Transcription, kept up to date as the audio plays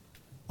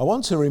I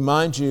want to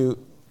remind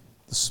you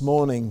this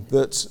morning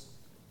that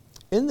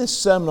in this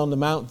Sermon on the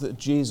Mount that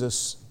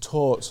Jesus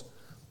taught,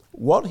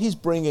 what he's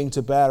bringing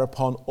to bear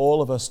upon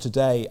all of us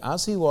today,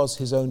 as he was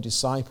his own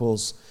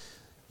disciples,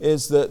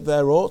 is that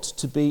there ought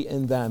to be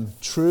in them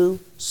true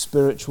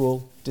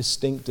spiritual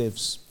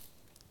distinctives.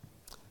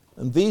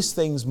 And these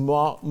things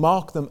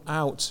mark them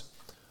out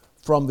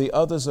from the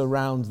others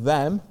around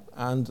them,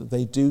 and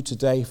they do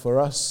today for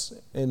us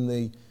in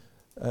the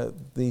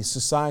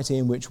society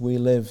in which we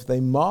live.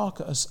 They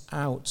mark us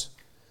out,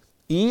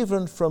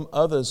 even from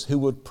others who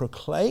would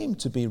proclaim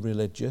to be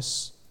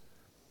religious,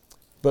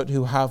 but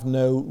who have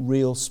no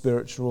real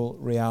spiritual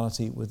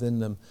reality within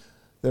them.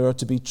 There are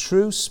to be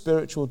true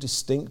spiritual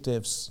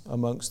distinctives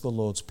amongst the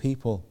Lord's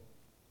people.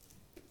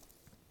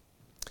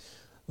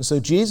 And so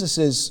Jesus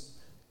is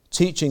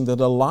teaching that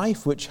a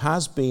life which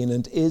has been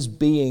and is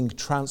being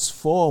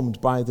transformed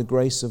by the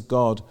grace of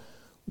God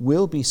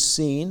will be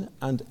seen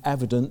and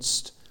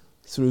evidenced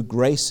through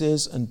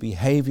graces and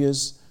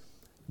behaviors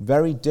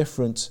very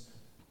different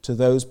to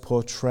those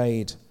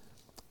portrayed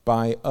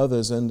by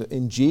others. And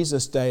in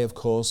Jesus' day, of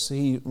course,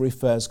 he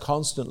refers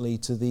constantly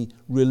to the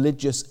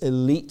religious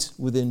elite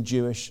within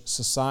Jewish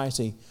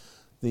society,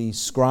 the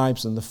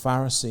scribes and the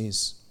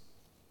Pharisees.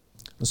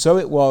 And so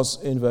it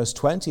was in verse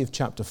 20 of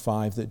chapter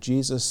 5 that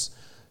Jesus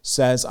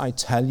says, "I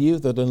tell you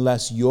that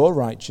unless your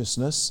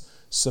righteousness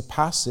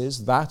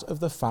surpasses that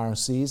of the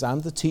Pharisees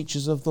and the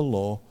teachers of the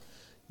law,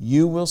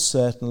 you will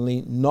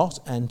certainly not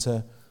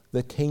enter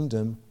the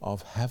kingdom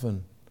of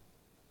heaven."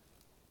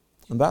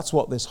 And that's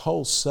what this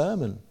whole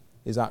sermon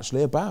is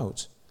actually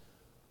about.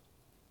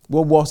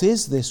 Well, what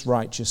is this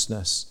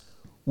righteousness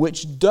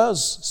which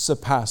does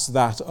surpass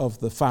that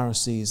of the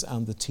Pharisees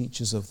and the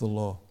teachers of the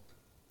law?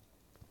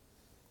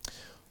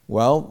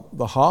 Well,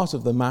 the heart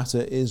of the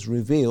matter is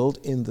revealed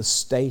in the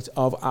state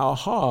of our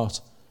heart.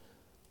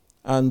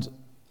 And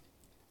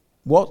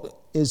what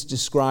is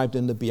described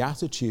in the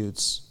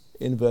Beatitudes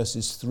in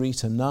verses 3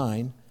 to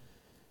 9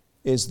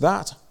 is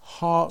that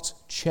heart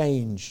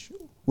change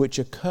which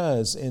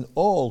occurs in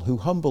all who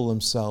humble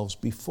themselves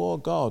before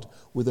God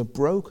with a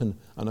broken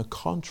and a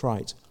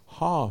contrite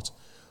heart,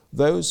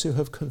 those who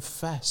have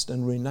confessed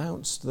and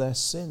renounced their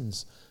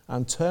sins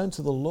and turned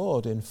to the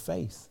Lord in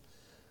faith.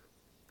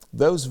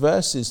 Those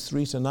verses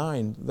 3 to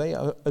 9, they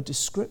are a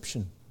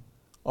description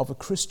of a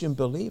Christian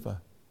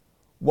believer,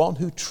 one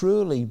who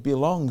truly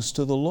belongs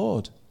to the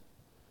Lord.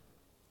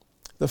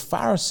 The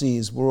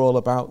Pharisees were all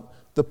about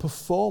the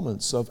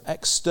performance of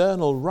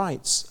external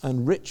rites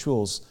and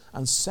rituals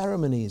and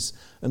ceremonies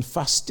and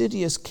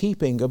fastidious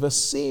keeping of a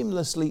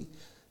seemingly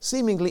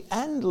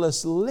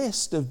endless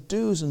list of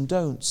do's and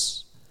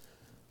don'ts.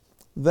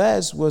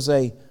 Theirs was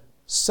a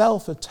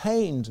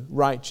self-attained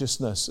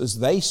righteousness, as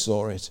they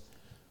saw it,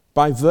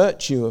 by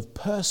virtue of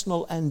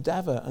personal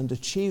endeavor and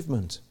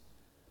achievement.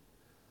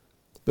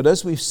 But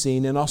as we've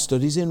seen in our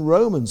studies in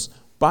Romans,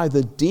 by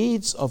the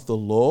deeds of the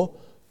law,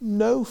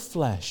 no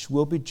flesh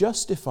will be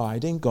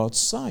justified in God's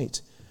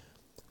sight.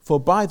 For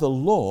by the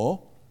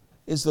law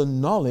is the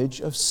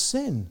knowledge of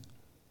sin.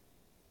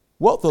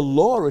 What the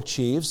law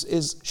achieves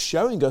is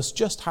showing us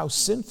just how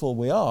sinful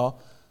we are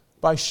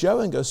by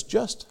showing us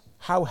just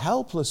how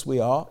helpless we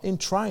are in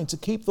trying to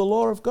keep the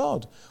law of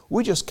God.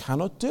 We just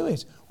cannot do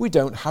it. We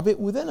don't have it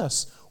within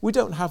us. We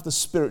don't have the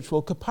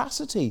spiritual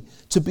capacity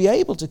to be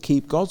able to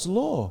keep God's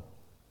law.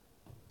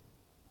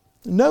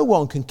 No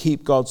one can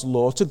keep God's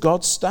law to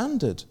God's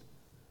standard.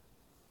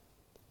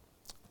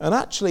 And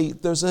actually,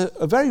 there's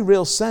a very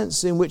real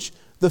sense in which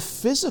the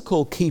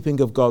physical keeping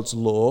of God's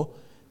law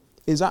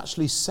is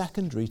actually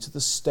secondary to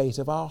the state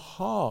of our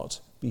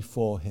heart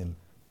before Him.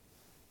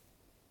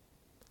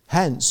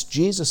 Hence,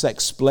 Jesus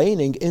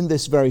explaining in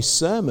this very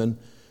sermon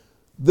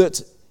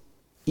that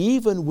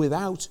even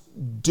without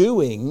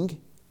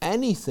doing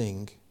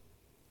anything,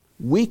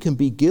 we can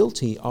be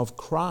guilty of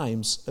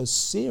crimes as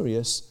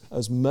serious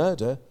as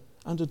murder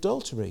and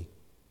adultery,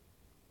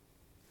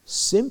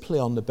 simply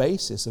on the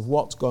basis of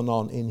what's gone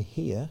on in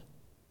here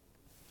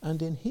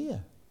and in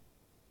here,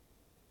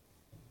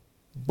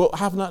 but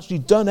haven't actually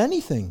done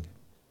anything.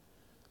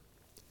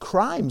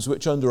 Crimes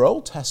which under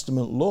Old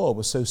Testament law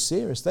were so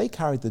serious, they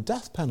carried the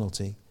death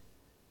penalty.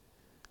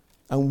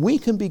 And we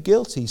can be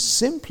guilty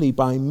simply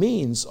by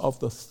means of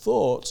the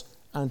thought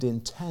and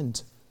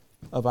intent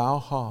of our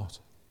heart.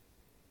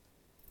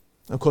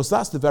 Of course,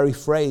 that's the very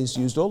phrase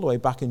used all the way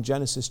back in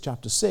Genesis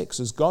chapter 6,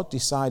 as God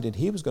decided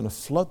He was going to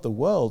flood the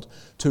world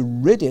to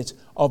rid it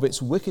of its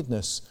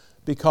wickedness,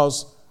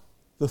 because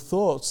the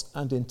thoughts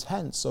and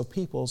intents of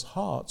people's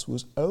hearts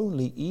was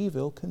only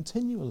evil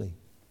continually.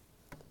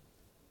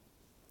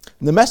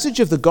 And the message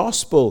of the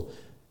gospel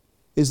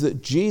is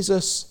that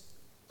Jesus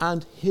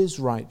and His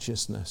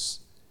righteousness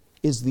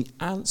is the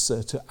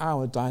answer to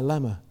our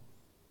dilemma.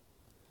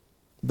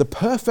 The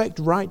perfect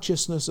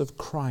righteousness of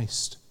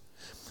Christ.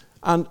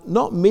 And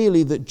not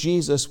merely that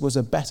Jesus was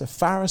a better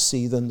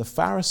Pharisee than the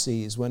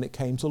Pharisees when it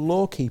came to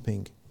law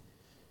keeping.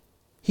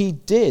 He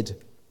did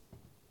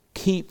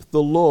keep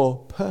the law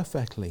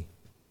perfectly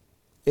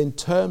in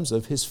terms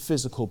of His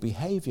physical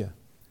behavior.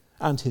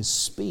 and his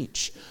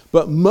speech.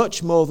 But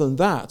much more than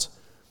that,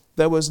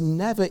 there was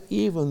never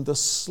even the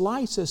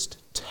slightest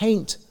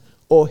taint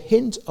or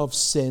hint of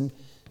sin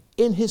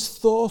in his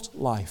thought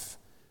life,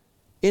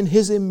 in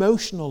his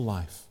emotional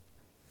life,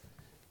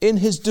 in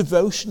his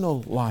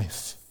devotional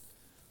life.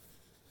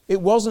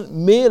 It wasn't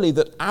merely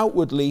that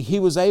outwardly he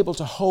was able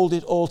to hold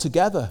it all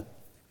together.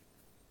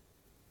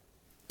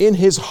 In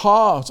his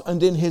heart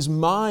and in his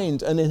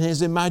mind and in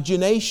his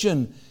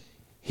imagination,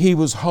 he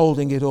was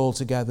holding it all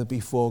together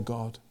before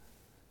God.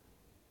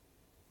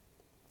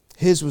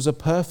 His was a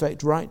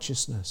perfect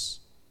righteousness.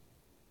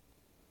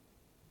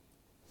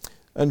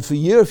 And for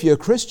you, if you're a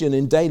Christian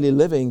in daily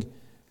living,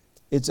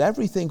 it's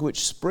everything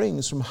which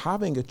springs from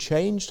having a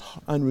changed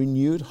and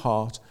renewed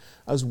heart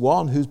as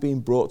one who's been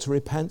brought to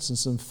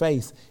repentance and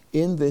faith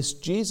in this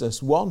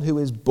Jesus, one who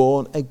is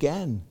born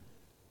again.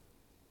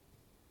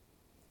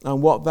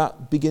 And what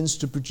that begins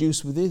to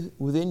produce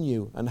within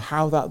you, and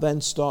how that then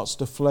starts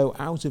to flow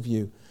out of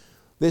you.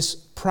 This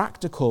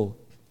practical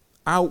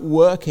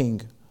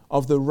outworking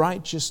of the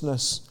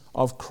righteousness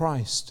of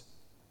Christ.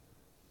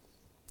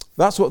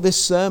 That's what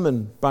this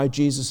sermon by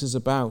Jesus is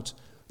about.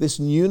 This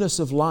newness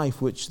of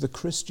life which the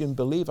Christian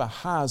believer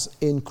has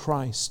in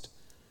Christ.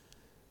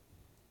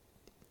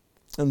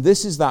 And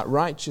this is that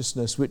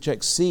righteousness which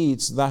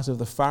exceeds that of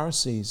the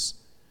Pharisees,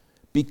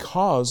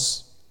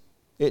 because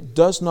it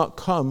does not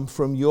come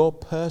from your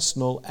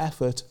personal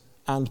effort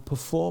and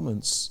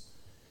performance.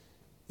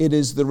 It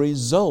is the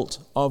result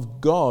of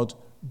God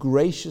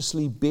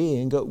graciously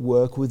being at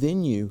work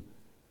within you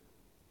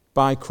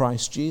by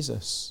Christ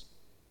Jesus.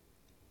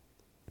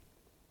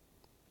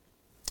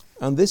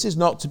 And this is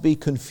not to be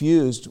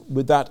confused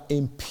with that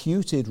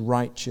imputed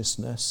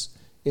righteousness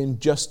in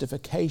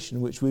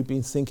justification, which we've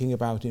been thinking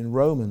about in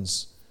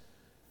Romans,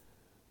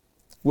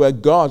 where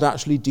God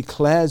actually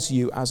declares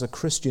you as a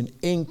Christian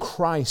in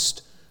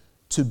Christ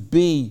to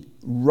be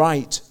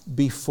right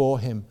before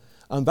him.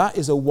 And that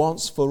is a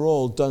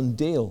once-for-all done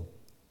deal,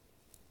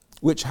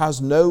 which has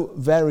no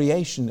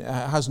variation, it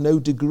has no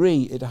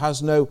degree, it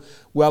has no,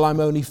 well, I'm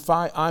only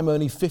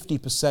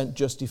 50%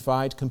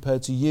 justified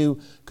compared to you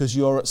because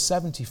you're at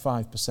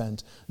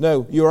 75%.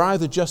 No, you're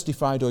either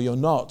justified or you're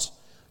not.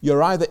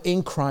 You're either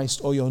in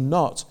Christ or you're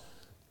not.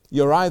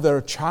 You're either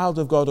a child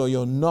of God or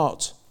you're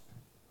not.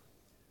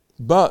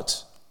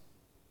 But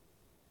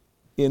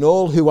in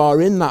all who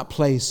are in that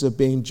place of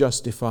being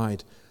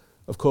justified,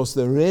 of course,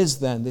 there is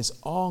then this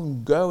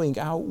ongoing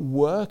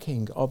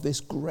outworking of this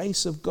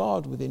grace of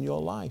God within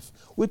your life,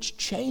 which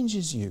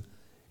changes you.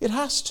 It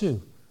has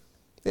to.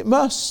 It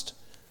must.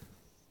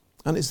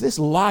 And it's this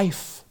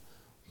life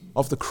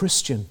of the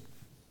Christian,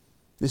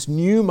 this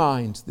new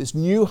mind, this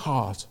new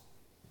heart,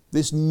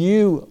 this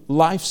new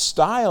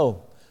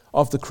lifestyle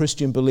of the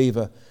Christian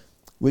believer,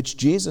 which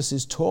Jesus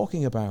is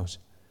talking about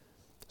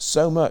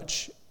so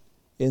much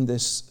in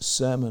this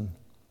sermon.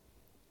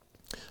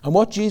 And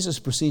what Jesus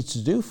proceeds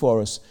to do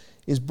for us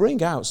is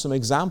bring out some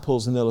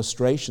examples and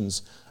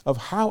illustrations of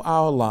how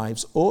our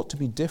lives ought to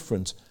be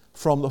different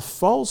from the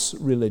false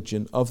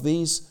religion of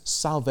these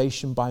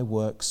salvation by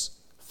works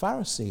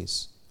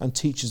Pharisees and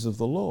teachers of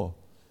the law.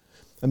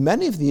 And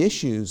many of the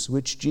issues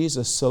which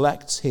Jesus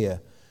selects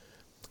here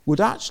would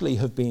actually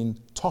have been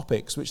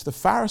topics which the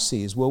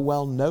Pharisees were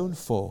well known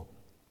for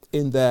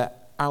in their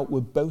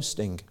outward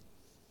boasting.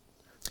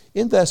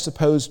 In their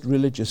supposed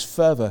religious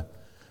fervour,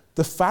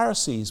 the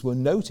Pharisees were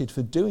noted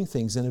for doing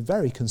things in a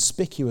very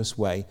conspicuous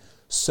way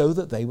so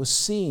that they were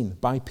seen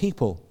by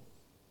people.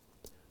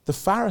 The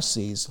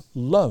Pharisees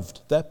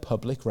loved their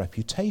public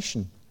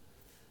reputation.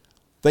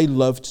 They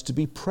loved to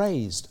be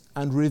praised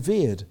and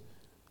revered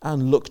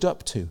and looked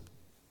up to.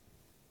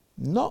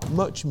 Not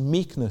much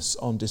meekness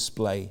on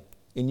display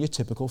in your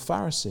typical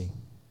Pharisee.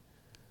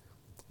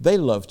 They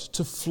loved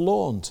to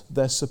flaunt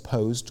their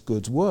supposed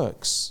good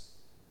works.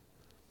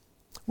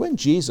 When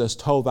Jesus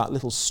told that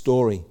little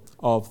story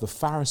of the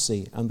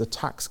Pharisee and the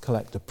tax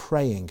collector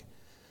praying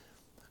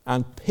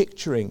and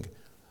picturing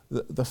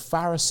the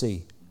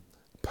Pharisee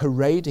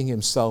parading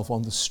himself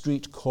on the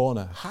street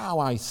corner, how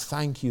I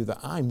thank you that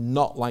I'm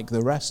not like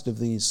the rest of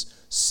these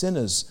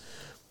sinners,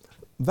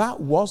 that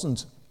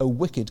wasn't a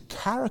wicked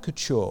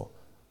caricature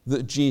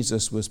that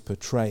Jesus was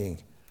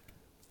portraying.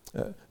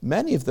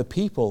 Many of the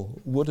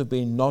people would have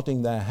been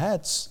nodding their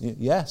heads.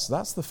 Yes,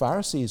 that's the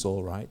Pharisees,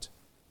 all right.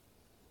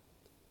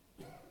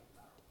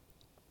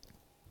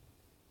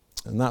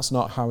 And that's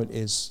not how it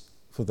is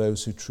for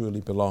those who truly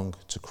belong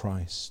to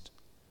Christ.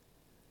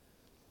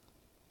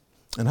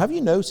 And have you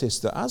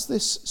noticed that as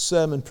this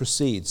sermon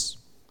proceeds,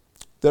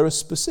 there are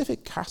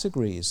specific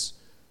categories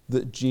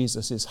that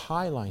Jesus is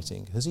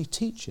highlighting as he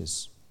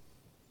teaches?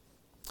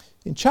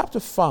 In chapter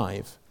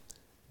 5,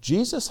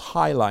 Jesus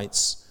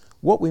highlights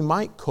what we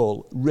might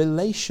call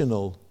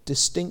relational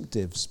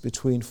distinctives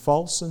between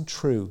false and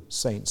true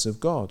saints of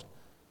God.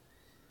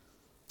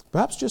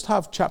 Perhaps just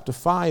have chapter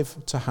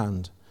 5 to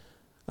hand,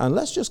 and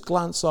let's just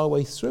glance our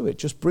way through it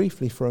just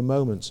briefly for a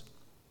moment.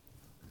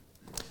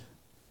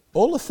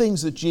 All the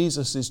things that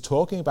Jesus is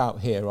talking about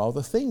here are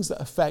the things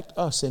that affect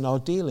us in our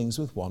dealings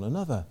with one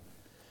another.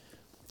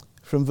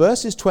 From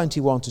verses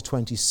 21 to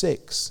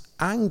 26,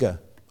 anger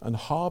and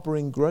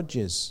harboring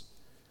grudges.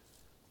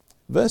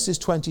 Verses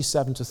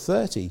 27 to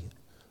 30,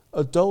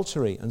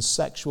 adultery and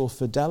sexual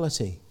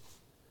fidelity.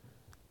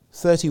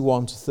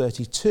 31 to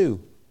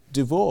 32,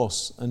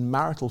 divorce and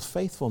marital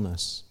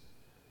faithfulness.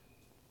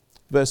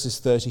 Verses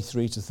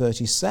 33 to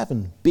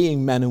 37,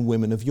 being men and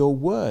women of your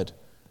word,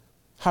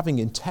 having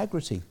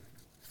integrity,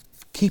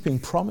 keeping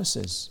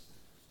promises.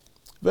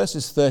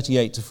 Verses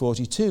 38 to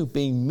 42,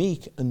 being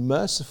meek and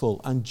merciful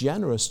and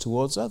generous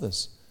towards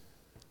others.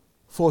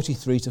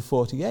 43 to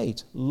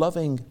 48,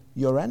 loving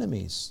your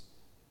enemies.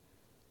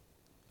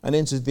 And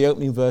into the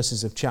opening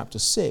verses of chapter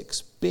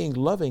 6, being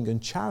loving and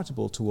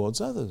charitable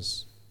towards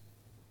others.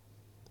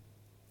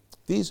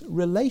 These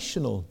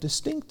relational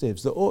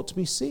distinctives that ought to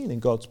be seen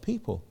in God's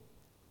people.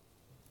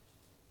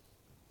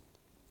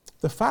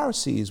 The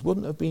Pharisees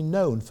wouldn't have been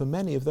known for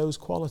many of those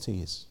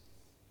qualities.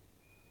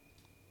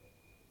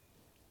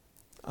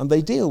 And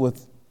they deal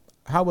with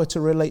how we're to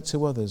relate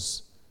to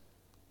others,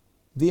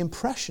 the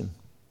impression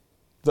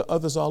that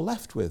others are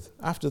left with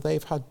after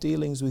they've had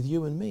dealings with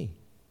you and me.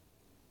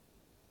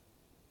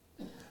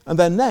 And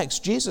then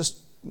next,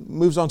 Jesus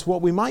moves on to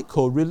what we might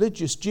call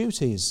religious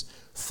duties,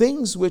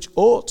 things which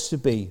ought to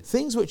be,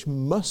 things which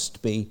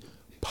must be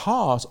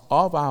part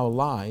of our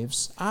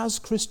lives as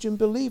Christian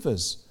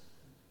believers.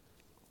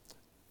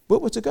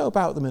 But we're to go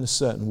about them in a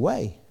certain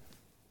way.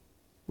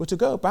 We're to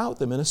go about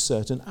them in a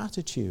certain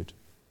attitude.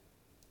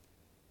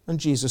 And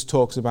Jesus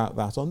talks about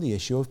that on the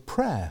issue of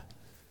prayer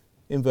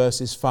in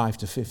verses 5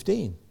 to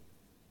 15.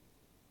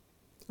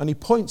 And he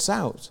points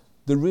out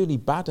the really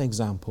bad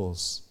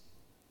examples.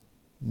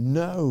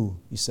 No,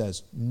 he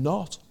says,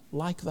 not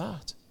like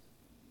that,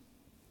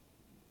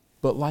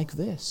 but like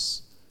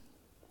this.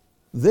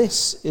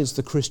 This is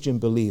the Christian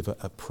believer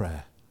at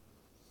prayer.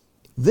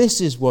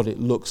 This is what it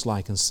looks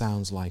like and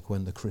sounds like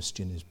when the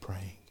Christian is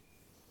praying.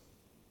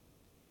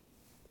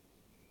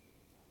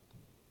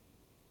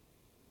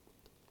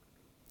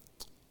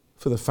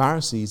 For the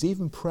Pharisees,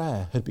 even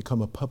prayer had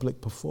become a public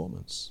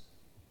performance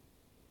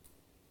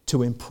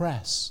to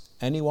impress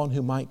anyone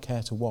who might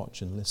care to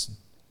watch and listen.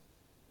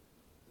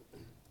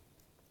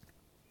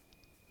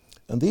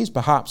 And these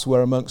perhaps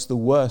were amongst the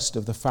worst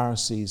of the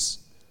Pharisees'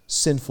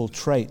 sinful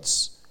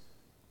traits,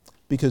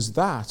 because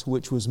that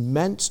which was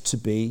meant to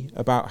be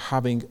about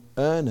having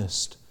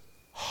earnest,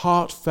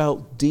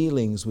 heartfelt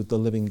dealings with the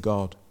living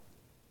God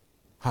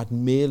had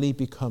merely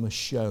become a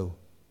show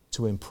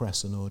to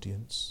impress an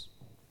audience.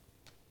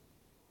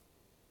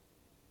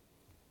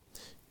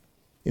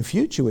 In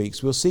future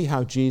weeks, we'll see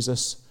how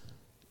Jesus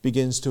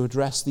begins to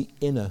address the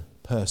inner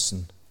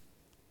person,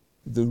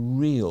 the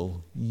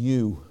real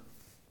you.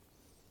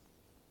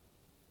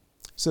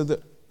 So there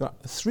are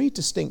three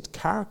distinct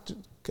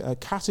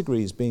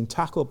categories being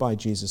tackled by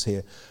Jesus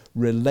here.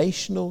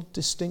 Relational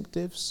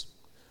distinctives,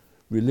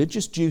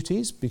 religious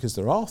duties, because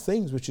there are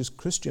things which as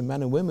Christian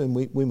men and women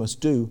we must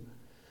do,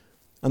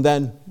 and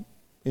then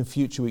in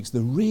future weeks,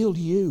 the real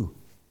you.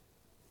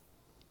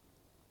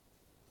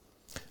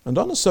 And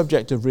on the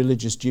subject of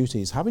religious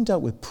duties, having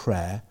dealt with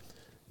prayer,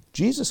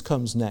 Jesus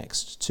comes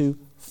next to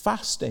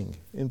fasting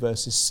in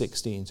verses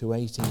 16 to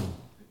 18.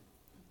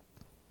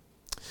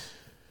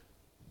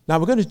 Now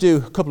we're going to do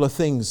a couple of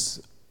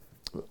things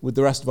with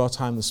the rest of our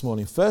time this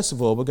morning. First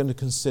of all, we're going to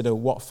consider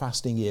what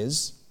fasting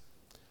is.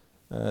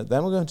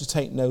 Then we're going to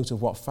take note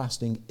of what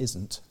fasting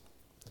isn't.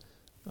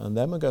 And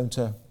then we're going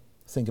to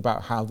think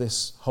about how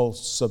this whole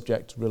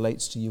subject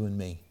relates to you and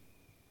me.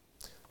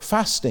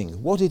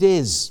 Fasting, what it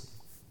is.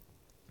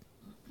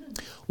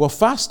 Well,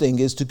 fasting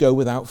is to go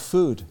without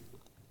food.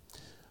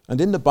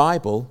 And in the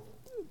Bible,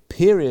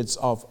 periods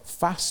of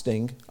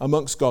fasting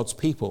amongst God's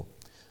people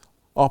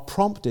are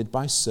prompted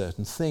by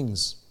certain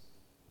things.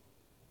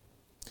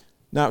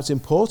 Now, it's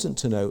important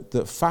to note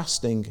that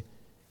fasting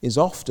is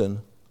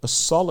often a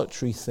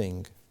solitary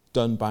thing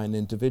done by an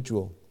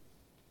individual.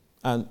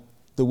 And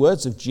the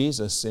words of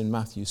Jesus in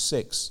Matthew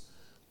 6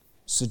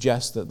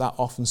 suggest that that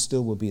often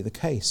still will be the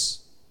case.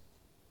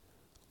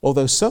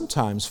 Although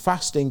sometimes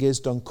fasting is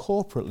done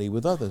corporately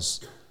with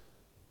others,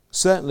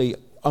 certainly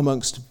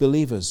amongst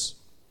believers.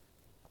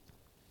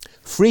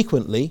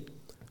 Frequently,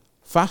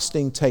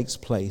 fasting takes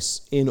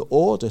place in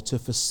order to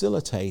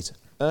facilitate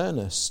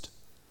earnest,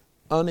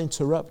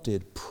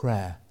 uninterrupted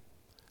prayer.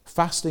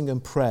 Fasting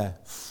and prayer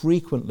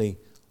frequently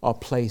are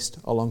placed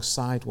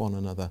alongside one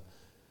another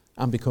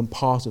and become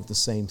part of the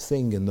same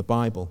thing in the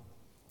Bible.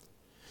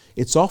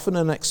 It's often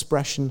an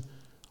expression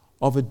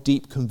of a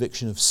deep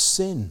conviction of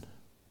sin.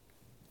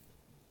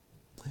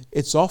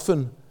 It's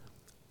often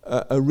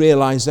a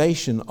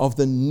realization of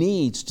the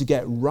need to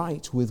get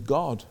right with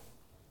God.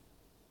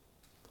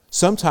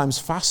 Sometimes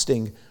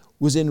fasting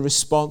was in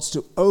response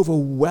to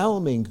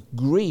overwhelming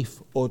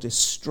grief or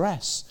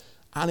distress,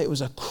 and it was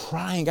a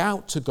crying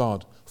out to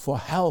God for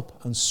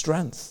help and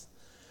strength.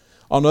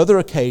 On other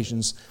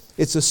occasions,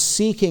 it's a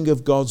seeking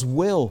of God's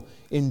will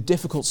in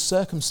difficult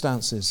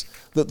circumstances,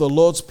 that the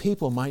Lord's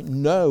people might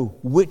know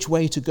which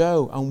way to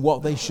go and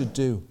what they should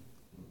do.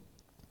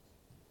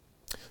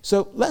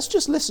 So let's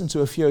just listen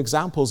to a few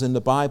examples in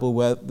the Bible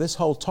where this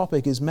whole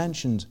topic is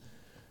mentioned.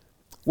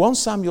 1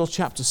 Samuel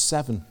chapter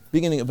 7,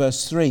 beginning at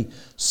verse 3,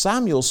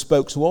 Samuel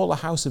spoke to all the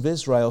house of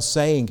Israel,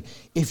 saying,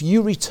 "If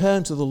you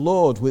return to the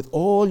Lord with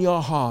all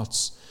your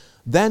hearts,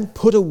 then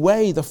put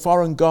away the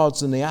foreign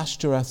gods and the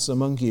Ashtoreths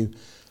among you.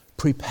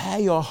 Prepare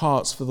your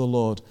hearts for the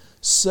Lord.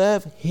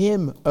 Serve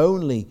him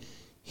only.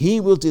 He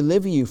will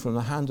deliver you from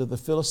the hand of the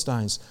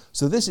Philistines."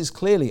 So this is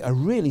clearly a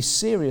really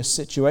serious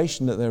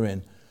situation that they're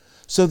in.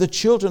 So the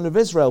children of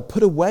Israel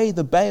put away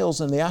the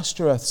Baals and the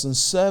Ashtoreths and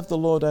serve the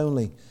Lord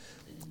only.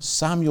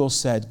 Samuel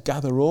said,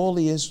 gather all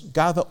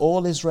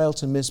Israel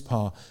to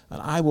Mizpah,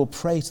 and I will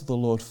pray to the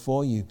Lord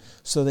for you.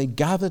 So they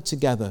gathered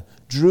together,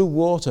 drew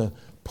water,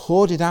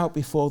 poured it out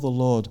before the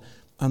Lord,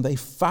 and they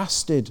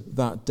fasted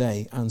that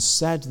day and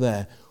said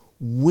there,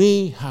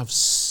 "We have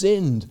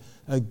sinned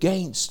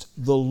against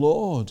the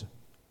Lord."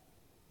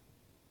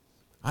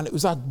 And it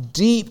was that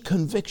deep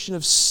conviction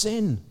of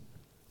sin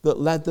that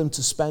led them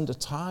to spend a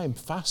time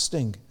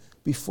fasting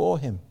before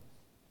him.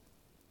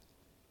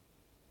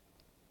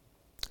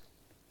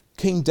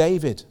 King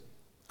David,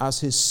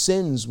 as his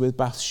sins with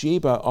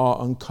Bathsheba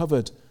are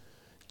uncovered,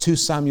 2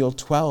 Samuel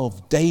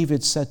 12,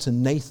 David said to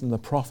Nathan the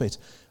prophet,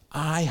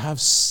 "I have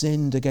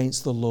sinned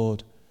against the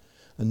Lord."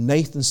 And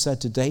Nathan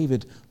said to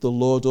David, "The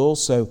Lord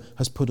also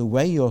has put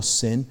away your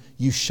sin.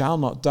 You shall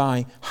not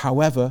die.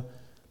 However,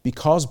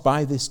 because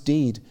by this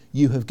deed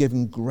you have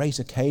given great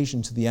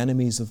occasion to the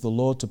enemies of the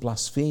Lord to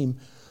blaspheme,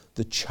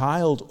 the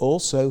child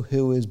also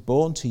who is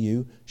born to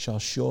you shall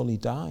surely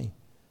die."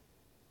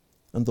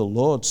 And the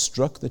Lord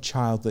struck the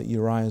child that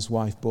Uriah's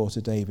wife bore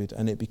to David,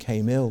 and it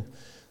became ill.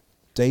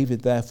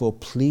 David therefore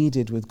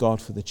pleaded with God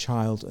for the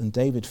child, and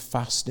David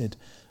fasted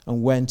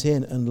and went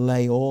in and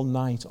lay all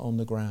night on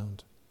the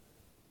ground.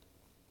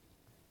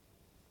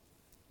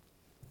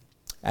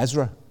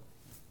 Ezra,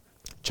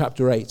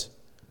 chapter 8.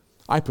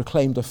 I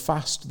proclaimed a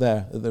fast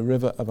there at the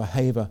river of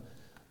Ahava,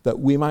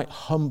 that we might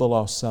humble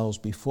ourselves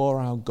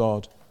before our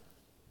God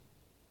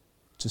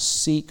to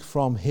seek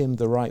from him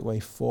the right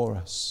way for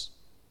us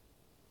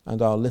and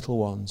our little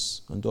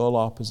ones and all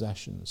our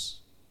possessions.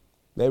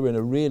 They were in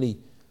a really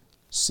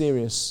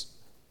serious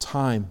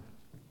time.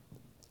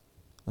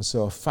 And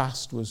so a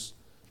fast was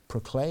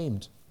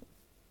proclaimed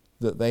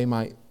that they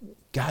might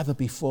gather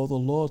before the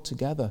Lord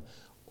together,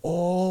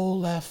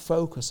 all their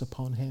focus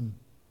upon him.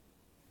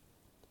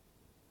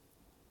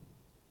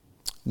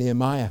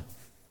 Nehemiah,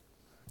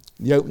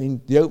 the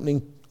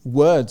opening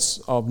words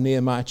of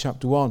Nehemiah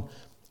chapter 1,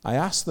 I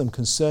asked them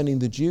concerning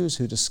the Jews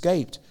who'd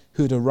escaped,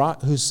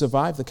 who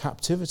survived the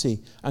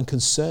captivity, and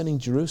concerning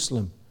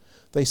Jerusalem.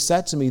 They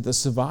said to me, the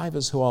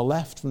survivors who are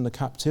left from the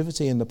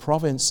captivity in the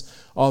province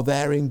are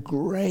there in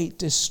great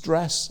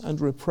distress and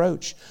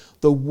reproach.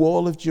 The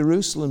wall of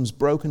Jerusalem's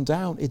broken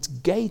down. Its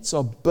gates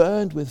are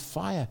burned with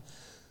fire.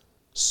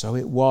 So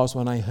it was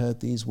when I heard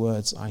these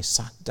words, I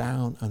sat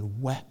down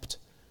and wept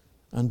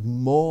and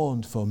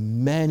mourned for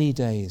many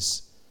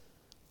days.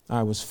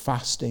 I was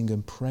fasting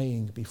and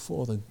praying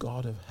before the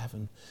God of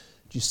heaven.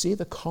 Do you see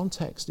the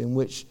context in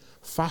which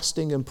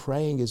fasting and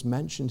praying is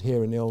mentioned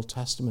here in the Old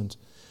Testament?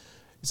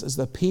 It says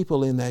the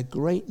people in their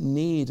great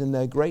need and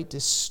their great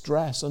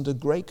distress, under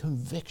great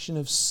conviction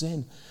of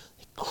sin,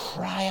 they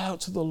cry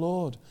out to the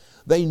Lord.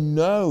 They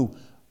know,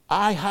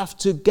 I have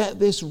to get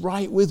this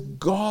right with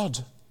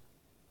God.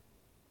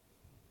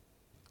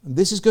 And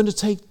this is going to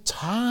take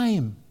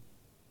time.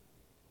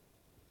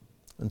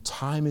 And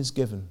time is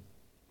given.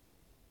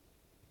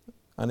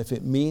 And if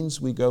it means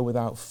we go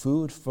without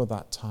food for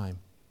that time,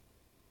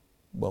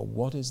 well,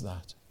 what is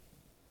that?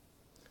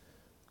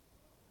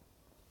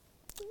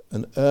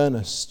 An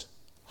earnest,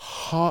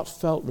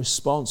 heartfelt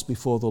response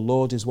before the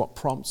Lord is what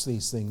prompts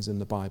these things in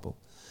the Bible.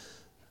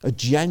 A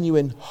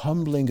genuine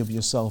humbling of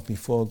yourself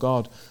before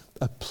God,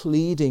 a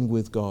pleading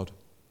with God,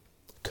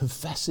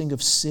 confessing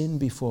of sin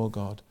before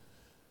God.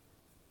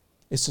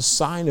 It's a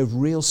sign of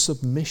real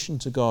submission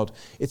to God.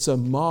 It's a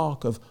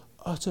mark of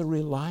utter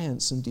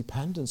reliance and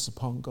dependence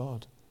upon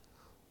God.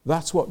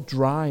 That's what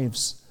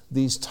drives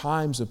these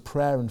times of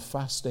prayer and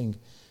fasting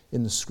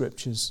in the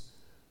Scriptures.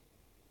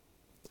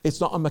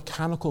 It's not a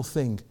mechanical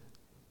thing.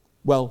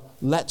 Well,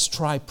 let's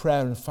try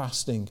prayer and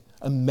fasting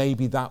and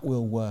maybe that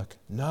will work.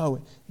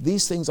 No,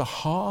 these things are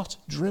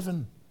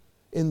heart-driven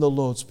in the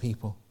Lord's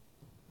people.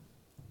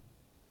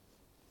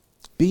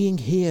 Being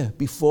here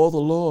before the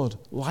Lord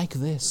like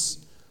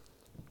this,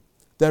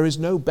 there is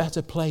no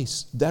better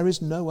place. There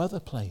is no other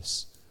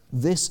place.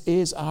 This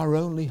is our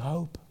only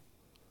hope.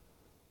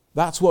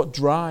 That's what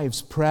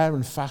drives prayer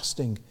and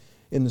fasting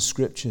in the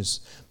Scriptures.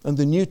 And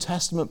the New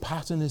Testament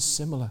pattern is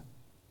similar.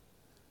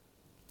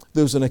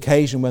 There was an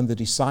occasion when the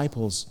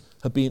disciples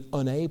had been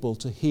unable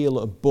to heal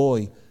a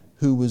boy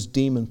who was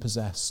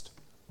demon-possessed.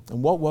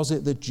 And what was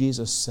it that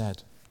Jesus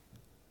said?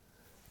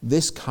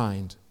 This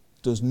kind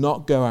does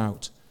not go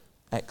out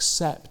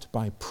except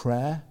by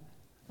prayer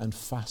and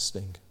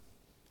fasting.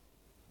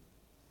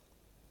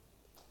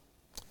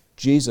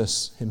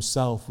 Jesus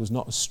himself was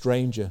not a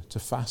stranger to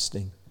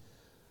fasting,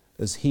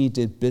 as he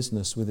did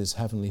business with his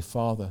heavenly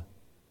Father.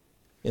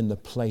 in the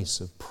place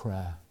of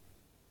prayer.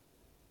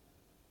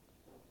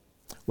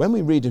 When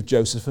we read of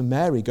Joseph and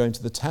Mary going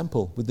to the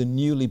temple with the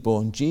newly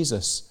born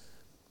Jesus,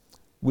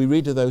 we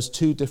read of those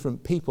two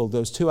different people,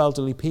 those two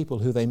elderly people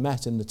who they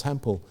met in the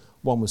temple.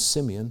 One was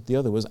Simeon, the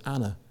other was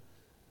Anna.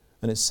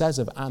 And it says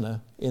of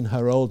Anna, in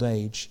her old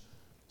age,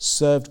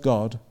 served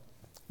God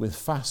with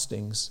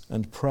fastings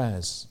and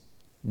prayers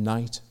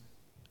night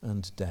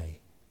and day.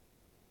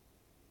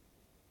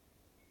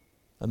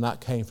 And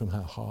that came from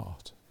her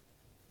heart.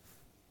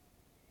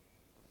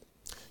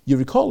 You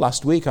recall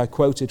last week I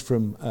quoted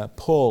from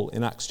Paul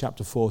in Acts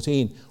chapter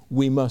 14,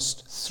 we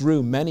must,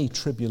 through many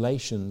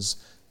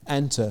tribulations,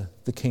 enter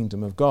the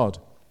kingdom of God.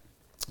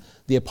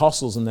 The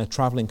apostles and their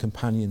traveling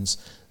companions,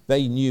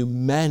 they knew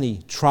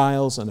many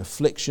trials and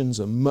afflictions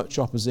and much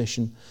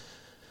opposition.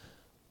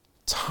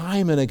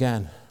 Time and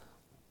again,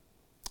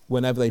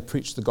 whenever they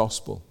preached the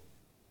gospel,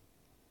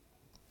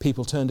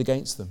 people turned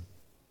against them.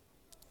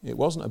 It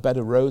wasn't a bed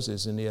of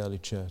roses in the early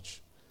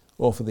church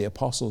or for the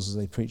apostles as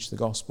they preached the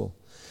gospel.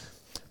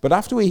 But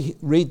after we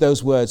read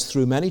those words,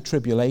 through many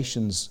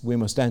tribulations we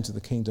must enter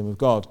the kingdom of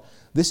God,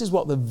 this is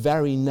what the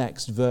very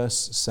next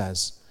verse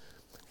says.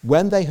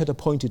 When they had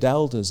appointed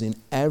elders in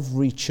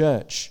every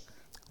church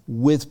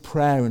with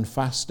prayer and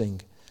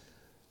fasting,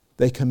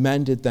 they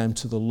commended them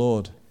to the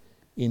Lord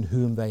in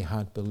whom they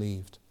had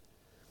believed.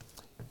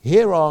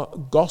 Here are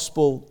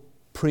gospel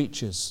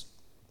preachers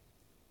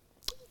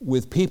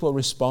with people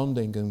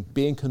responding and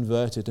being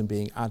converted and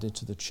being added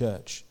to the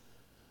church,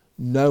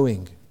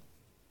 knowing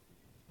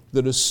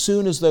that as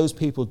soon as those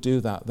people do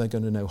that, they're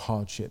going to know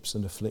hardships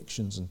and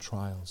afflictions and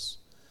trials.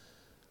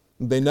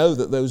 They know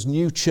that those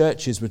new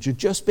churches which are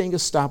just being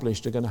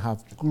established are going to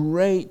have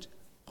great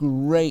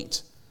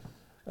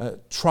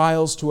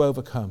trials to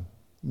overcome.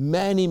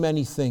 Many,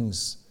 many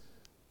things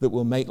that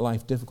will make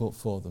life difficult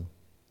for them.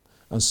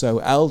 And so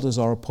elders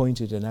are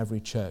appointed in every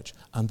church,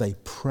 and they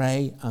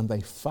pray and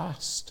they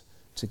fast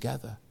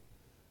together.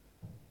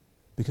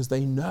 Because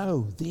they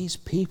know these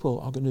people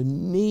are going to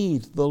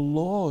need the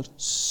Lord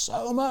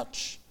so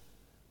much.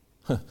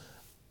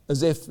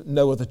 As if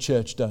no other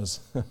church does.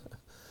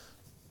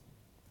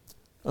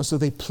 And so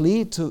they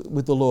plead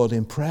with the Lord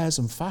in prayers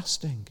and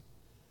fasting.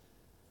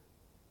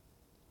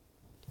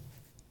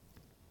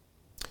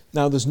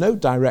 Now, there's no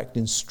direct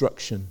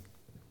instruction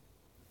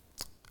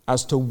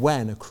as to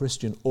when a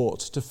Christian ought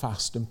to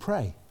fast and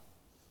pray.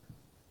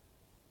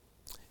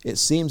 It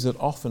seems that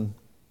often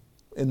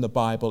in the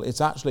Bible,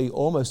 it's actually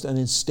almost an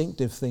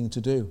instinctive thing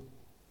to do,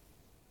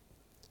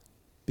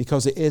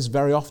 because it is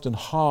very often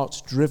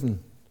heart-driven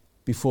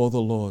before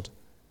the Lord.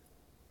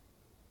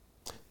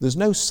 There's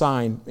no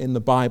sign in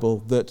the Bible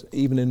that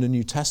even in the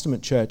New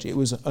Testament church it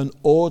was an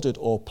ordered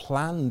or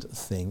planned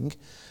thing.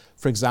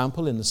 For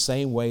example, in the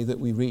same way that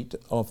we read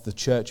of the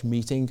church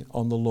meeting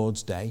on the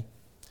Lord's Day,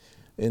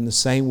 in the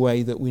same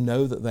way that we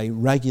know that they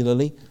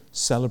regularly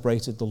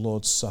celebrated the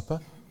Lord's Supper.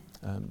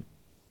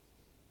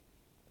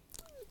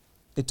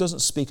 It doesn't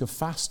speak of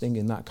fasting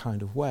in that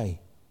kind of way.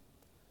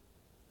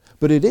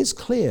 But it is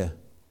clear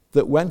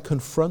that when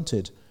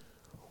confronted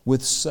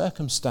with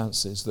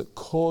circumstances that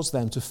cause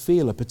them to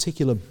feel a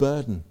particular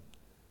burden,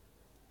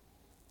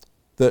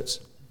 that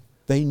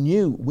they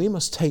knew we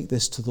must take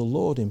this to the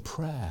Lord in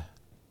prayer.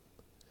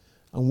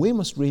 And we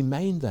must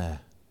remain there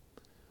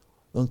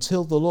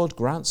until the Lord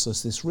grants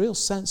us this real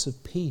sense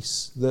of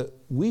peace that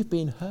we've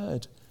been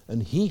heard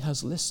and He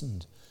has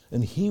listened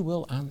and He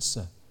will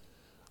answer.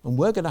 And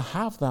we're going to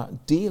have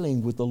that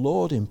dealing with the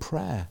Lord in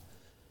prayer.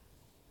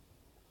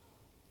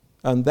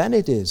 And then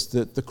it is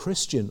that the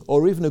Christian,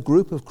 or even a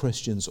group of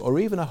Christians, or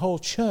even a whole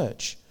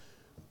church,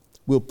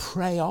 will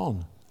pray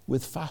on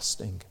with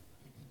fasting.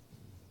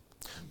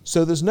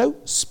 So there's no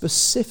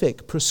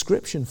specific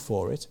prescription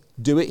for it.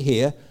 Do it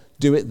here,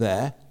 do it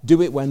there,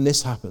 do it when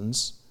this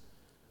happens.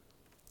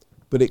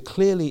 But it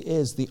clearly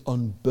is the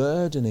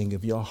unburdening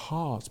of your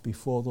heart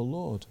before the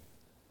Lord.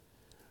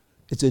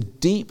 It's a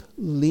deep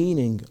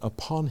leaning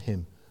upon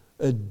Him,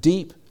 a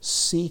deep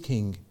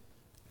seeking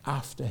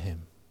after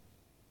Him.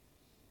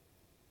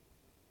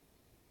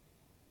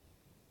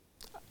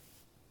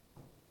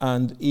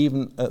 And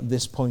even at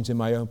this point in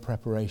my own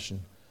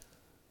preparation,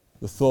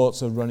 the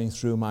thoughts are running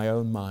through my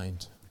own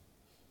mind.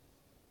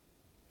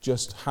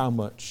 Just how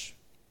much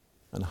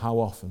and how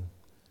often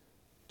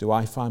do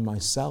I find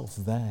myself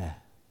there,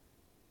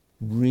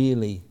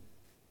 really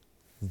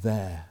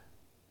there?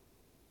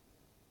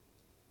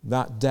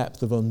 That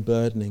depth of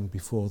unburdening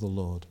before the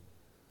Lord,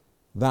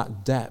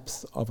 that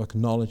depth of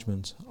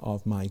acknowledgement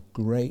of my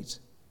great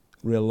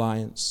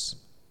reliance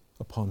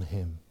upon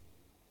Him,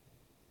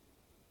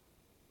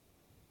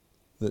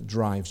 that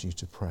drives you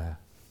to prayer.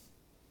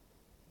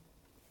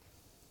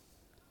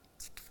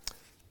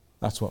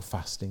 That's what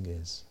fasting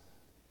is.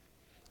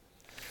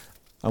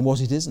 And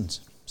what it isn't,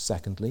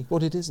 secondly,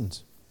 what it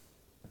isn't.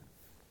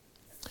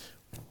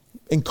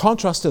 In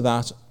contrast to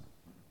that,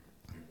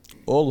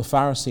 all the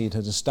Pharisees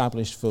had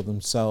established for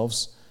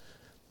themselves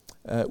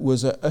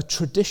was a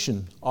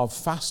tradition of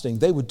fasting.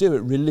 They would do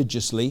it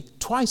religiously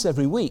twice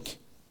every week.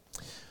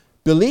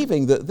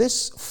 believing that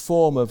this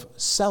form of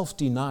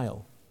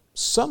self-denial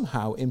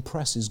somehow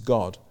impresses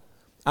God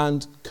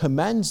and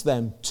commends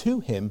them to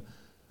him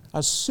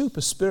as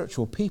super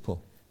spiritual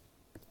people.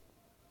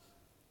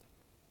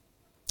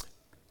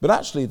 But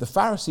actually, the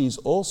Pharisees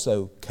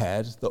also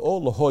cared that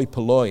all the hoi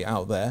polloi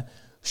out there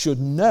should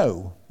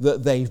know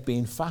that they've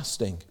been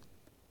fasting.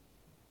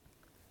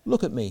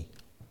 Look at me.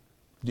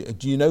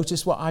 Do you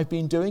notice what I've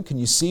been doing? Can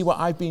you see what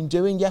I've been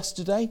doing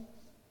yesterday?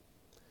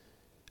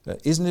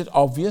 Isn't it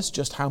obvious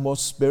just how more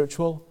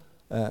spiritual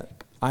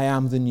I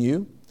am than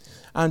you?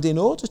 And in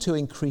order to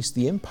increase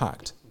the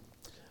impact,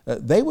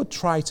 they would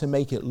try to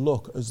make it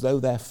look as though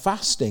their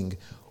fasting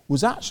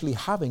was actually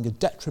having a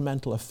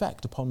detrimental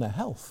effect upon their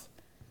health.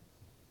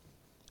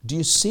 Do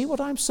you see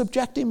what I'm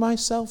subjecting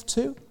myself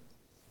to?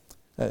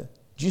 Do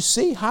you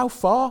see how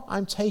far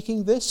I'm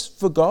taking this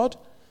for God?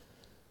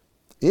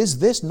 Is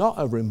this not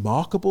a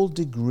remarkable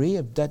degree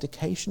of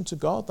dedication to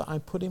God that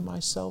I'm putting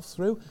myself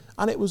through?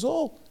 And it was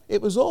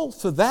all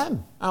for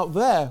them out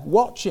there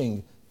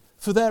watching,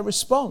 for their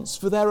response,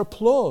 for their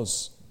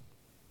applause.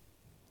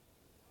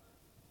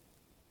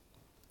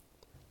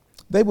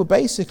 They were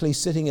basically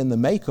sitting in the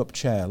makeup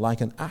chair like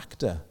an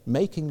actor,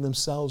 making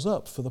themselves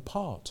up for the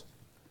part.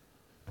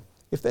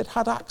 If they'd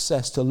had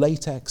access to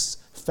latex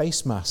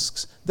face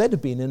masks, they'd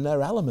have been in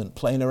their element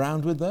playing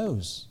around with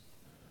those.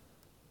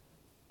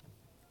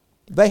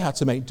 They had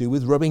to make do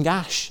with rubbing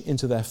ash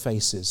into their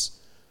faces,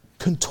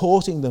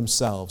 contorting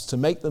themselves to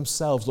make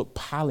themselves look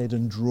pallid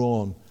and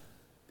drawn.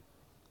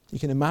 You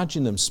can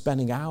imagine them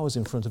spending hours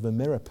in front of a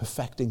mirror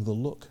perfecting the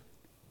look.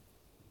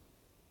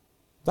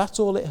 That's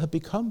all it had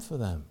become for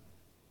them.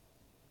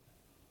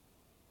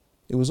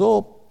 It was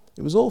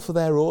all for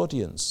their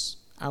audience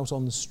out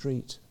on the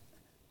street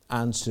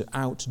and to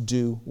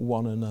outdo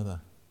one another.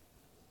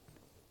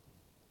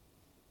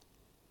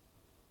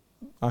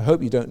 I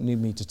hope you don't need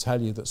me to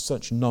tell you that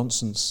such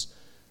nonsense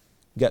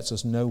gets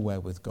us nowhere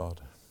with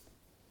God.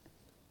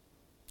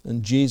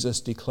 And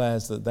Jesus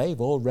declares that they've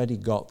already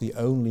got the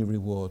only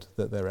reward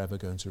that they're ever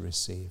going to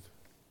receive.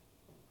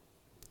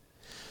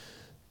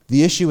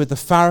 The issue with the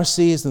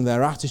Pharisees and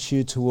their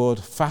attitude toward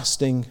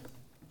fasting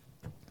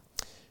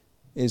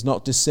is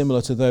not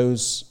dissimilar to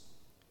those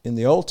in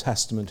the Old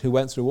Testament who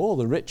went through all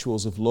the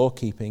rituals of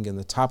law-keeping in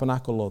the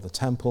tabernacle or the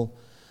temple,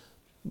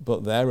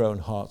 but their own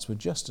hearts were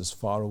just as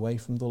far away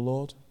from the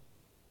Lord.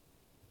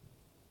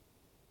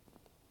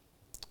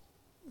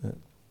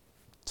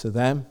 To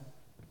them,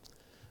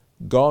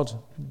 God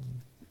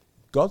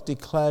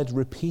declared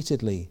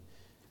repeatedly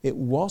it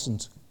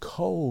wasn't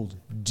cold,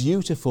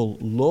 dutiful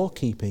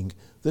law-keeping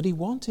that he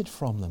wanted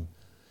from them.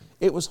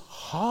 It was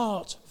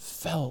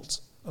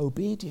heartfelt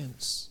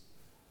obedience.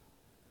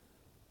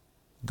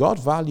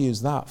 God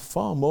values that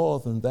far more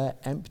than their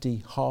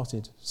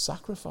empty-hearted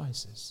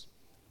sacrifices.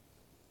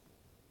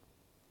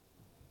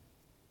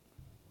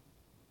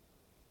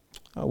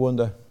 I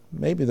wonder,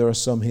 maybe there are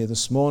some here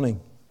this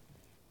morning.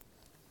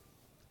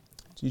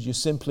 Did you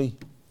simply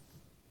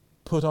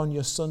put on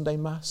your Sunday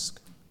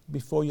mask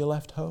before you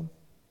left home?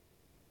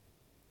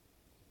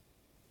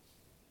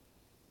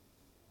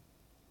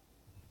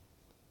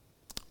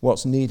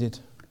 What's needed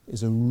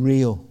is a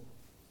real,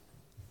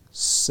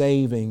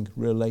 saving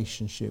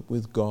relationship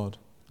with God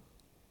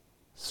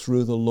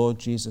through the Lord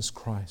Jesus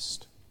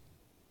Christ,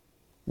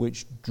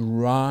 which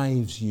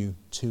drives you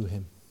to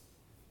him.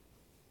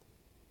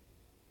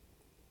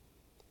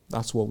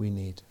 That's what we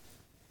need.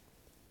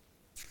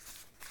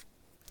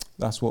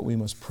 That's what we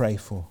must pray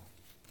for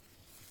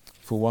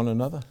one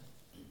another.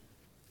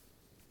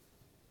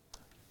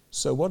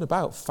 So what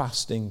about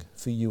fasting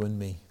for you and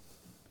me?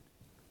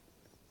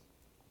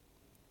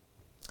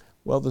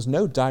 Well, there's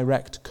no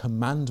direct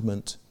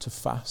commandment to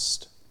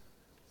fast.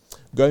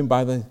 Going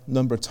by the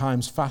number of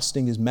times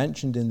fasting is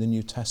mentioned in the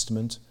New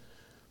Testament,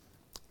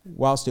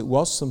 whilst it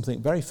was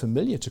something very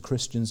familiar to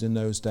Christians in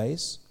those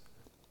days,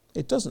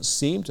 it doesn't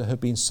seem to have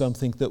been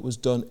something that was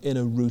done in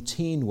a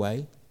routine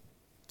way,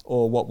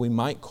 or what we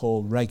might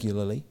call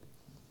regularly.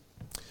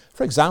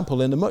 For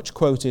example, in the much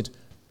quoted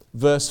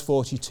verse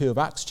 42 of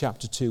Acts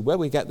chapter 2, where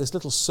we get this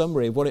little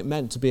summary of what it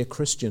meant to be a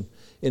Christian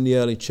in the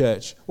early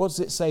church, what does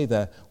it say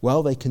there?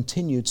 Well, they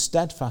continued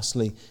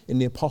steadfastly in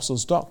the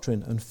apostles'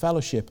 doctrine and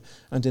fellowship,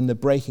 and in the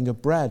breaking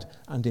of bread,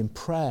 and in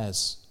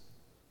prayers.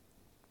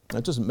 Now,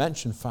 it doesn't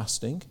mention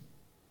fasting.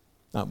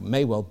 Now, it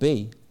may well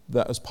be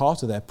that as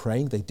part of their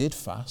praying they did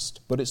fast,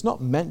 but it's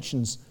not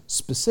mentioned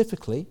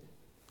specifically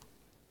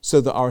so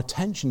that our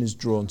attention is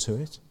drawn to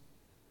it.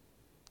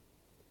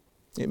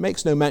 It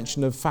makes no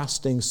mention of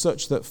fasting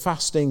such that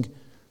fasting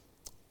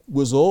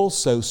was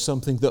also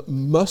something that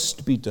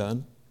must be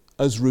done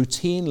as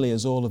routinely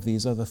as all of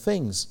these other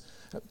things.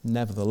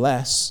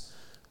 Nevertheless,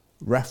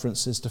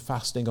 references to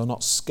fasting are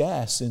not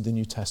scarce in the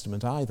New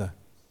Testament either.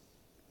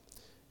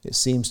 It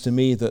seems to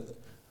me that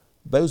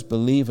those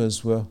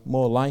believers were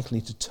more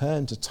likely to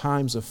turn to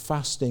times of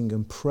fasting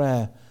and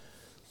prayer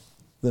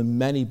than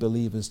many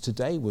believers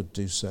today would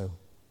do so.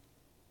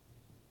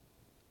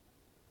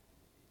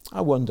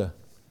 I wonder,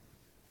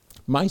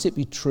 might it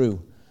be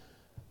true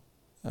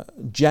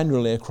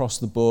generally across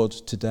the board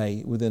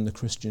today within the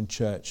Christian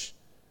church,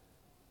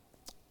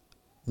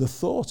 the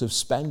thought of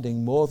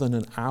spending more than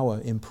an hour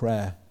in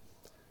prayer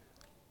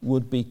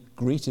would be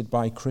greeted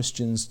by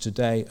Christians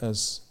today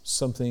as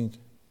something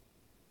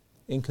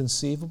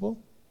inconceivable,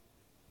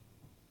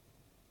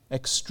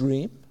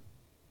 extreme,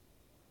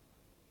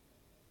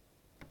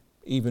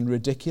 even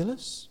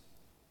ridiculous.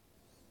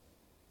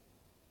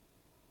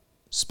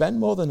 Spend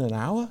more than an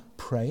hour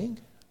praying?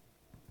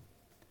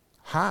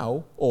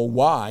 How or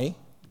why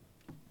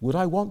would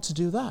I want to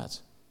do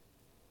that?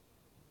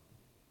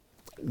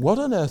 What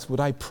on earth would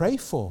I pray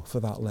for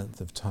that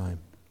length of time?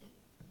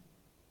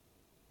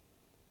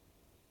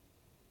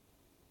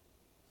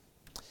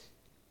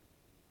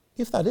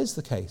 If that is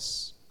the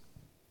case,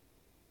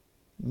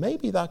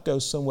 maybe that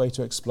goes some way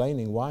to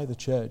explaining why the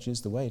church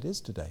is the way it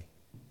is today.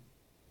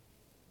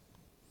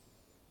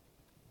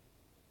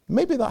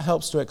 Maybe that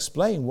helps to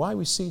explain why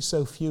we see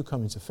so few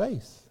coming to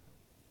faith.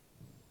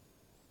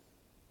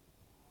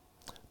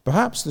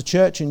 Perhaps the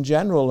church in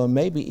general, and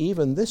maybe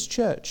even this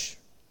church,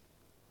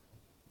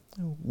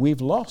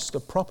 we've lost a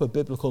proper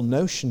biblical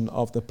notion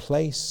of the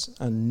place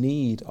and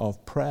need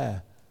of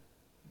prayer,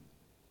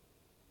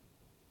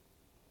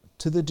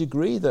 to the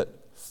degree that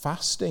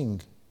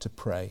fasting to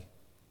pray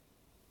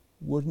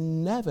would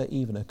never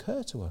even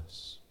occur to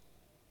us.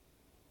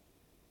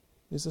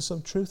 Is there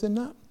some truth in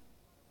that?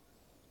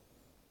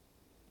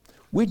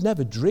 We'd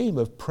never dream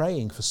of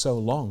praying for so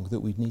long that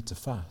we'd need to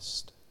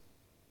fast.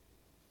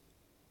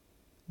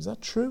 Is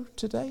that true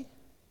today?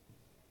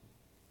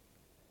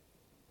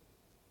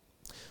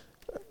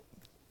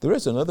 There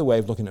is another way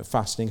of looking at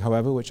fasting,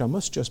 however, which I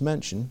must just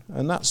mention,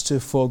 and that's to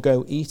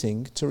forego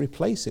eating to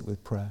replace it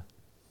with prayer.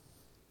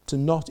 To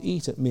not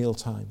eat at meal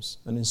times,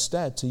 and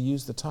instead to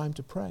use the time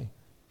to pray.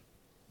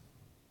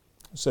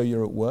 So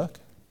you're at work,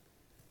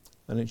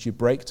 and it's your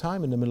break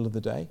time in the middle of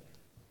the day,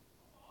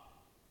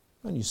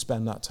 and you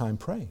spend that time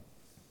praying.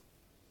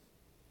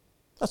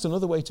 That's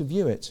another way to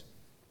view it.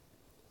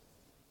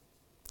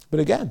 But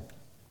again,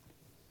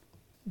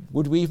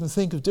 would we even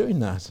think of doing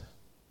that?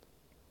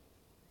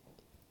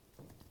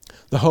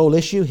 The whole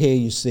issue here,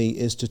 you see,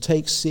 is to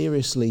take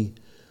seriously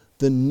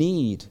the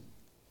need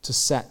to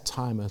set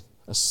time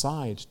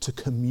aside to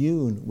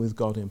commune with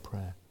God in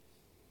prayer.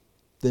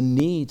 The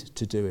need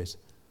to do it,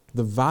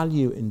 the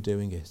value in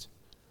doing it,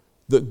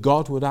 that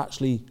God would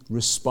actually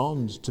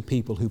respond to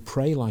people who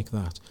pray like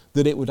that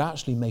it would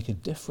actually make a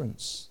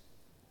difference.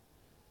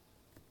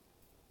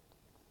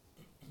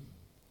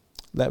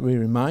 Let me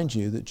remind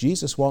you that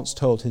Jesus once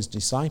told his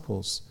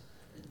disciples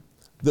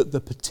that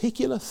the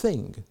particular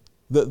thing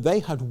that they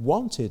had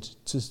wanted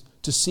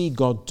to see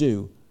God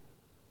do,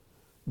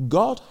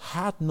 God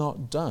had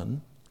not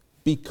done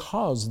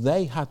because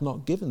they had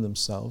not given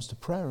themselves to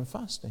prayer and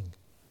fasting.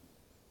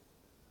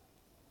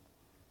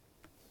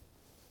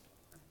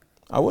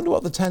 I wonder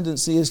what the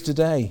tendency is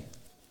today.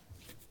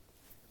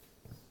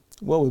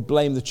 Well, we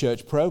blame the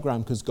church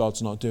program because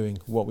God's not doing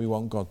what we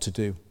want God to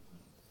do.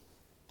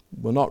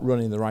 We're not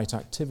running the right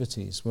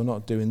activities. We're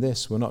not doing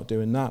this. We're not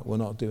doing that. We're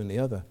not doing the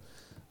other.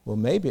 Well,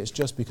 maybe it's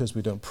just because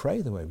we don't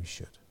pray the way we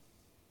should.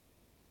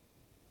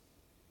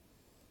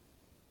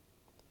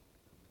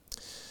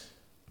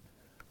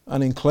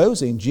 And in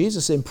closing,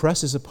 Jesus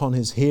impresses upon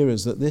his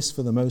hearers that this,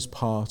 for the most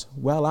part,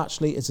 well,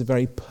 actually, it's a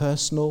very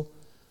personal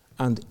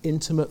and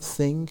intimate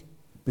thing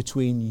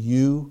between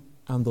you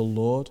and the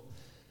Lord.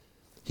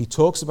 He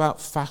talks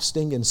about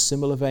fasting in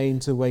similar vein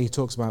to the way he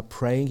talks about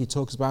praying. He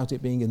talks about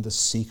it being in the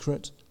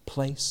secret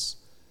place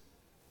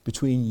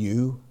between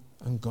you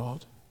and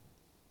God.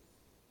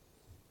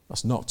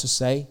 That's not to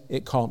say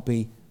it can't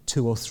be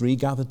 2 or 3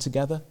 gathered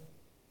together.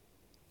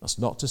 That's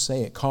not to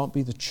say it can't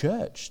be the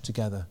church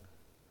together.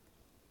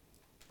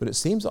 But it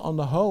seems that on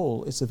the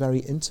whole, it's a very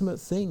intimate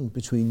thing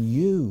between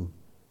you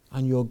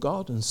and your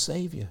God and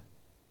Savior.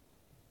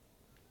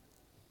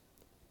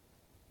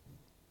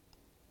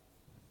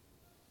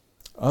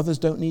 Others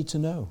don't need to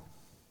know.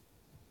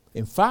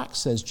 In fact,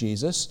 says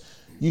Jesus,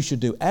 you should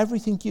do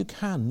everything you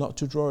can not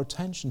to draw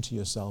attention to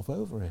yourself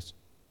over it.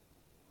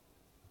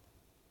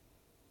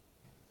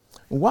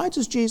 Why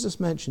does Jesus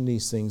mention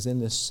these things in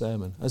this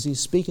sermon as he's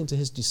speaking to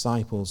his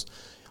disciples?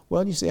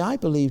 Well, you see, I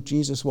believe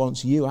Jesus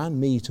wants you and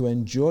me to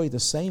enjoy the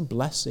same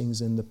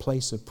blessings in the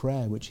place of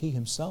prayer which he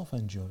himself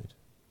enjoyed.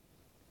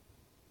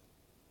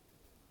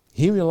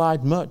 He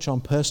relied much on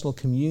personal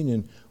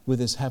communion with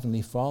his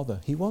heavenly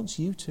Father. He wants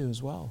you to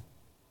as well.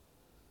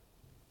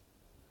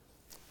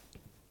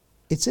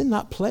 It's in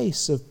that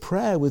place of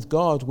prayer with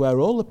God where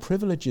all the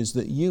privileges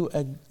that you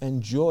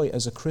enjoy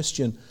as a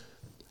Christian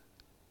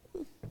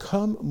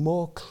come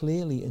more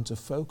clearly into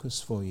focus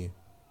for you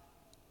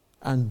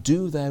and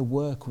do their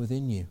work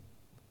within you.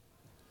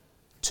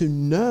 To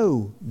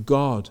know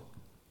God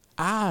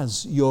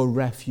as your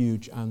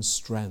refuge and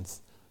strength.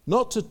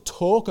 Not to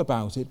talk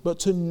about it, but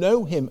to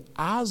know him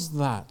as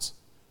that.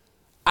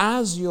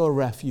 As your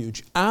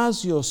refuge,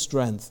 as your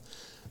strength.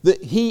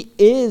 That he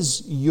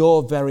is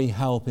your very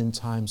help in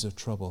times of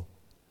trouble.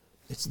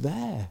 It's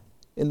there.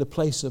 in the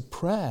place of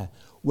prayer,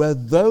 where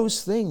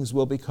those things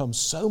will become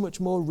so much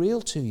more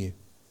real to you.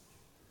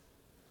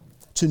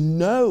 To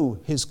know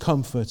his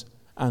comfort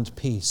and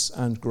peace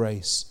and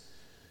grace.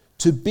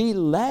 To be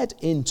led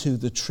into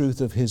the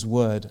truth of his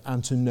word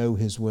and to know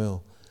his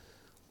will.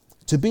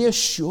 To be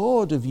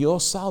assured of your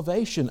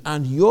salvation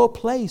and your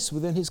place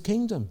within his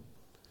kingdom.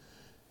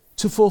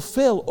 To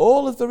fulfill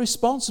all of the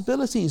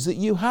responsibilities that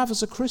you have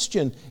as a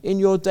Christian in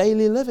your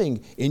daily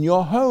living, in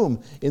your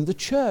home, in the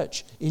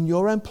church, in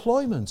your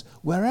employment,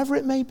 wherever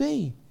it may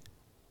be.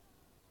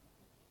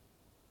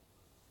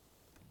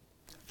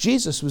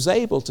 Jesus was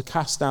able to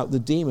cast out the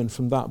demon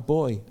from that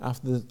boy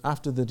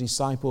after the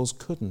disciples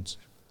couldn't.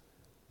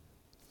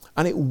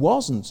 And it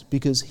wasn't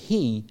because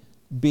he,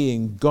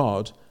 being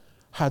God,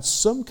 had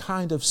some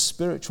kind of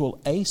spiritual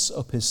ace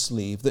up his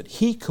sleeve that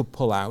he could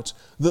pull out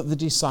that the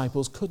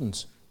disciples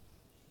couldn't.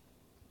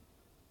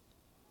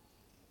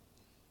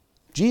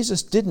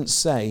 Jesus didn't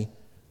say,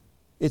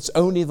 it's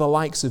only the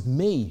likes of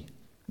me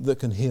that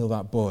can heal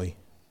that boy.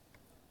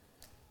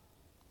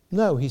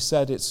 No, he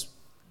said it's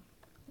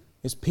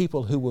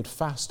people who would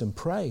fast and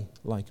pray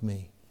like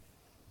me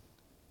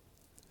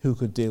who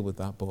could deal with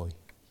that boy.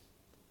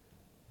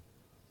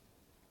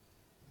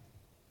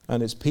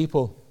 And it's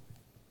people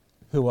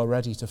who are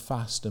ready to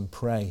fast and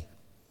pray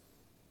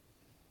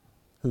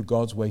who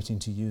God's waiting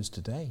to use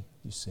today,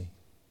 you see.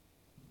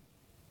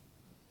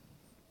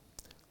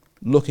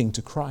 Looking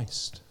to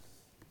Christ,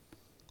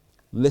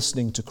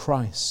 listening to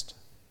Christ,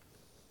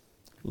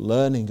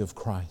 learning of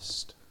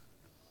Christ,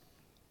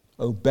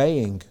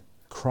 obeying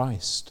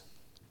Christ,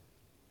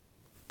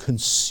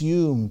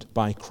 consumed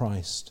by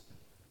Christ,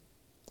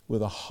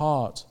 with a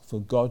heart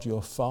for God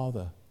your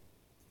Father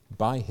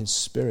by his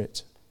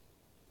Spirit.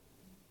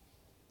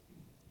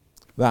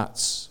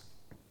 That's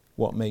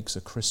what makes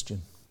a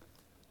Christian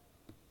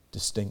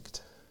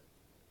distinct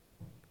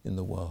in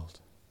the world.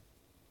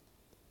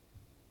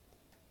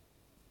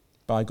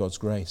 By God's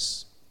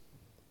grace,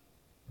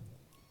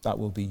 that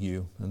will be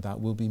you and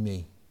that will be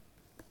me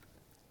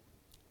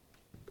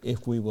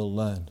if we will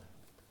learn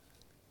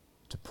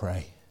to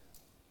pray.